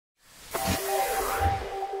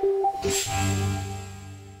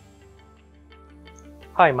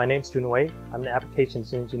Hi, my name is Jun Wei. I'm an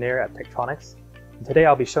applications engineer at Tektronix. And today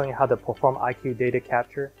I'll be showing you how to perform IQ data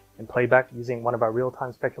capture and playback using one of our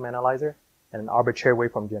real-time spectrum analyzer and an arbitrary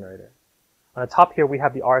waveform generator. On the top here we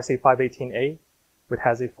have the RSA518A, which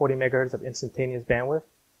has a 40 MHz of instantaneous bandwidth,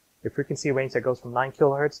 a frequency range that goes from 9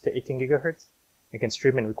 kHz to 18 GHz, and can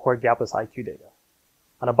stream and record gapless IQ data.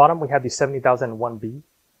 On the bottom we have the 70001B,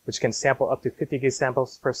 which can sample up to 50 gig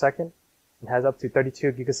samples per second and has up to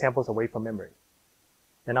 32 gigasamples away from memory.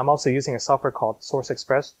 And I'm also using a software called Source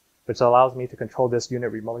Express, which allows me to control this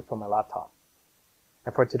unit remotely from my laptop.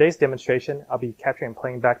 And for today's demonstration, I'll be capturing and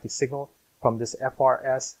playing back the signal from this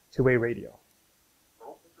FRS two-way radio.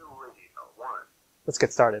 Let's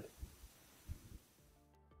get started.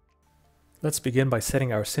 Let's begin by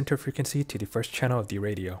setting our center frequency to the first channel of the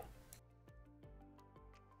radio.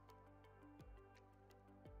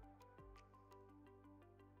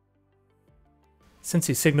 Since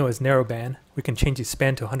the signal is narrowband, we can change the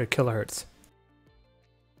span to 100 kHz.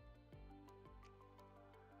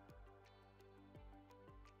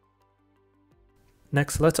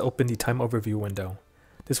 Next, let's open the time overview window.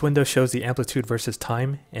 This window shows the amplitude versus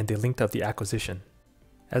time and the length of the acquisition.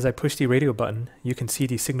 As I push the radio button, you can see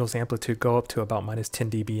the signal's amplitude go up to about -10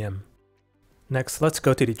 dBm. Next, let's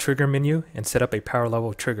go to the trigger menu and set up a power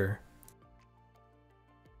level trigger.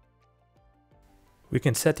 We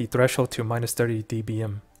can set the threshold to -30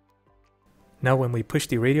 dBm. Now when we push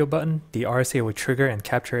the radio button, the RSA will trigger and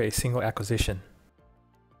capture a single acquisition.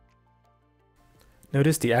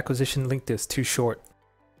 Notice the acquisition length is too short.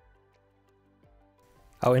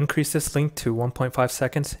 I'll increase this length to 1.5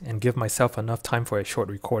 seconds and give myself enough time for a short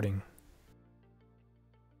recording.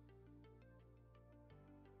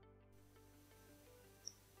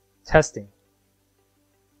 Testing.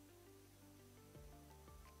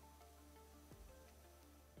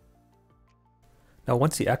 Now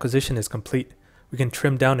once the acquisition is complete, we can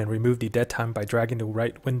trim down and remove the dead time by dragging the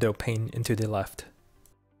right window pane into the left.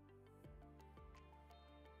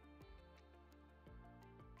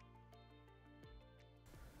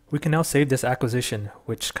 We can now save this acquisition,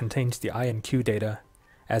 which contains the I and Q data,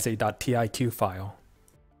 as a .tiq file.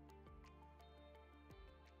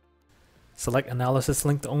 Select Analysis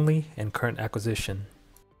Length Only and Current Acquisition.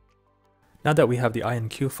 Now that we have the I and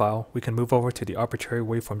Q file, we can move over to the arbitrary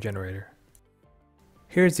waveform generator.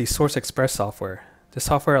 Here is the Source Express software. This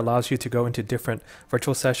software allows you to go into different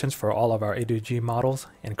virtual sessions for all of our A2G models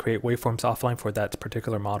and create waveforms offline for that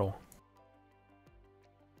particular model.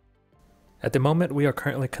 At the moment, we are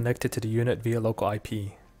currently connected to the unit via local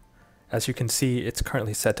IP. As you can see, it's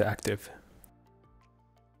currently set to active.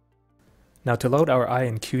 Now to load our I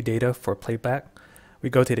and Q data for playback, we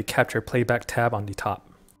go to the Capture Playback tab on the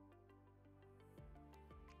top.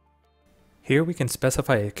 Here we can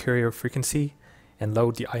specify a carrier frequency and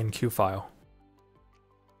load the I and Q file.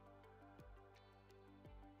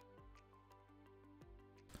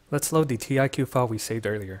 Let's load the TIQ file we saved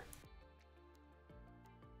earlier.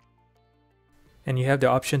 And you have the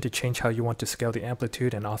option to change how you want to scale the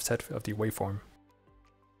amplitude and offset of the waveform.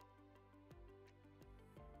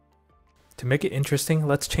 To make it interesting,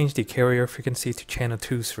 let's change the carrier frequency to channel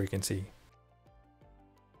 2's frequency.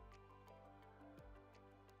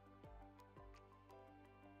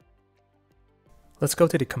 Let's go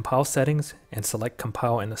to the compile settings and select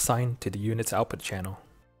compile and assign to the unit's output channel.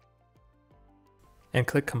 And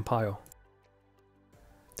click compile.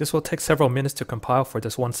 This will take several minutes to compile for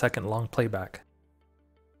this 1 second long playback.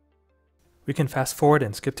 We can fast forward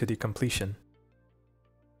and skip to the completion.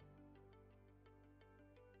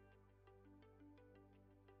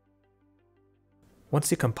 Once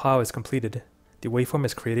the compile is completed, the waveform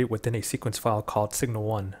is created within a sequence file called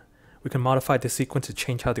signal1. We can modify this sequence to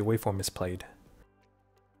change how the waveform is played.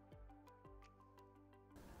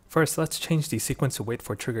 First, let's change the sequence to wait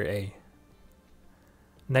for trigger A.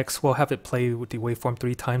 Next, we'll have it play with the waveform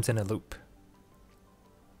 3 times in a loop.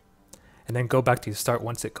 And then go back to start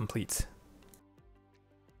once it completes.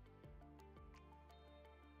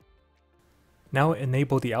 Now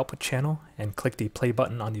enable the output channel and click the play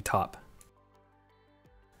button on the top.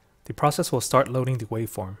 The process will start loading the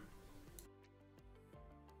waveform.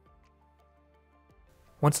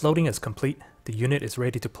 Once loading is complete, the unit is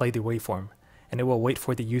ready to play the waveform, and it will wait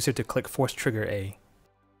for the user to click Force Trigger A.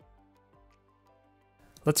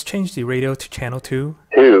 Let's change the radio to channel 2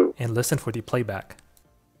 and listen for the playback.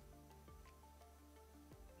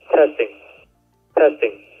 Testing,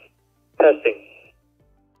 testing, testing.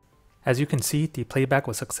 As you can see, the playback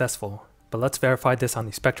was successful, but let's verify this on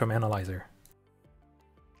the spectrum analyzer.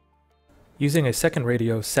 Using a second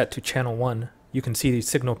radio set to channel 1, you can see the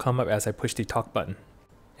signal come up as I push the talk button.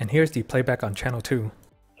 And here's the playback on channel 2.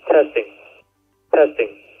 Testing, testing.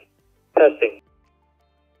 Testing. Testing.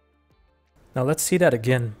 Now let's see that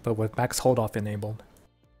again, but with max hold off enabled.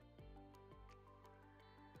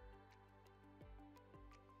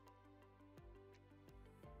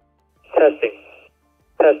 Testing.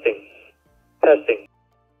 Testing. Testing.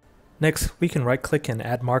 Next, we can right click and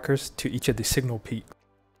add markers to each of the signal peaks.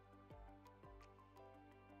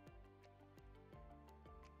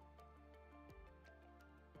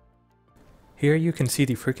 Here you can see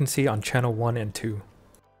the frequency on channel 1 and 2.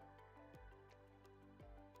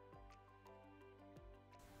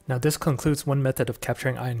 Now this concludes one method of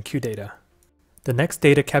capturing INQ data. The next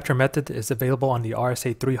data capture method is available on the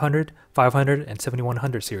RSA 300, 500, and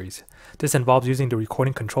 7100 series. This involves using the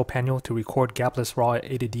recording control panel to record gapless raw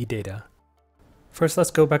A to D data. First,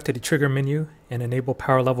 let's go back to the trigger menu and enable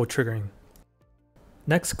power level triggering.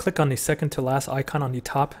 Next, click on the second to last icon on the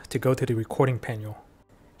top to go to the recording panel.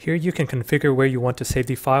 Here you can configure where you want to save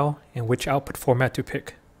the file and which output format to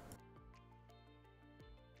pick.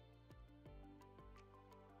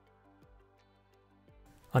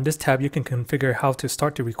 On this tab, you can configure how to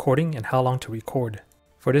start the recording and how long to record.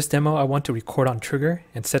 For this demo, I want to record on trigger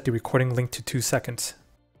and set the recording length to 2 seconds.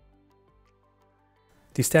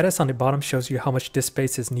 The status on the bottom shows you how much disk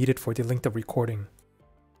space is needed for the length of recording.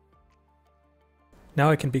 Now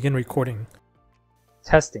I can begin recording.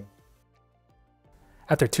 Testing.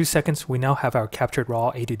 After 2 seconds, we now have our captured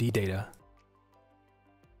raw A to D data.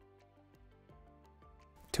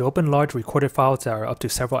 To open large recorded files that are up to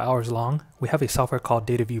several hours long, we have a software called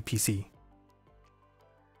DataVu-PC.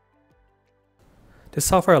 This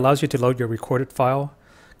software allows you to load your recorded file,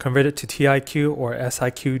 convert it to TIQ or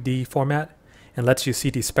SIQD format, and lets you see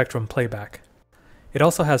the spectrum playback. It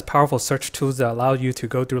also has powerful search tools that allow you to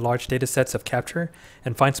go through large datasets of capture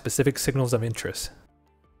and find specific signals of interest.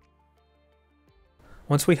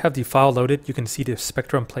 Once we have the file loaded, you can see the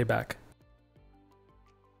spectrum playback.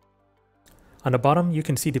 On the bottom, you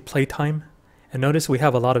can see the play time, and notice we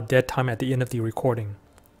have a lot of dead time at the end of the recording.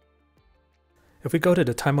 If we go to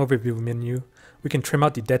the time overview menu, we can trim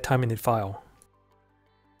out the dead time in the file.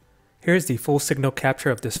 Here is the full signal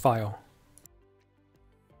capture of this file.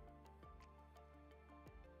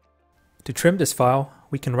 To trim this file,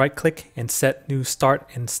 we can right-click and set new start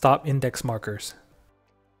and stop index markers.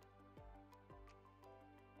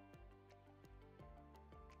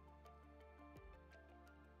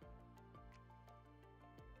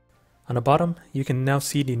 On the bottom, you can now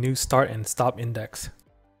see the new start and stop index.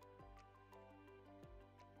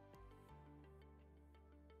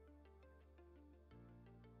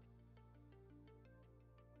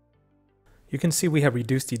 You can see we have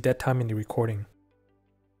reduced the dead time in the recording.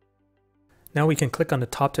 Now we can click on the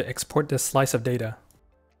top to export this slice of data.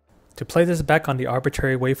 To play this back on the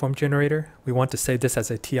arbitrary waveform generator, we want to save this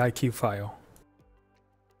as a TIQ file.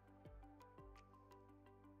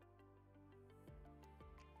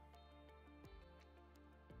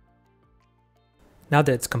 Now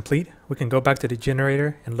that it's complete, we can go back to the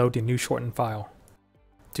generator and load the new shortened file.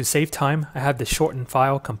 To save time, I have the shortened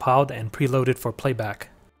file compiled and preloaded for playback.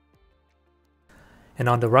 And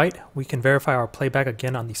on the right, we can verify our playback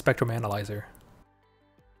again on the spectrum analyzer.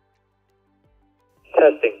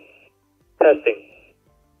 Testing. Testing.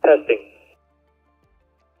 Testing.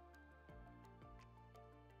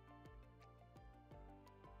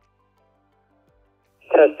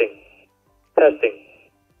 Testing. Testing.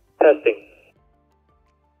 Testing.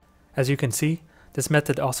 As you can see, this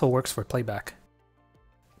method also works for playback.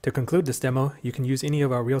 To conclude this demo, you can use any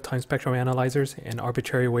of our real-time spectrum analyzers and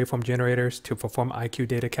arbitrary waveform generators to perform IQ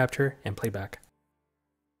data capture and playback.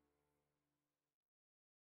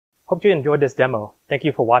 Hope you enjoyed this demo. Thank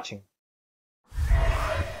you for watching.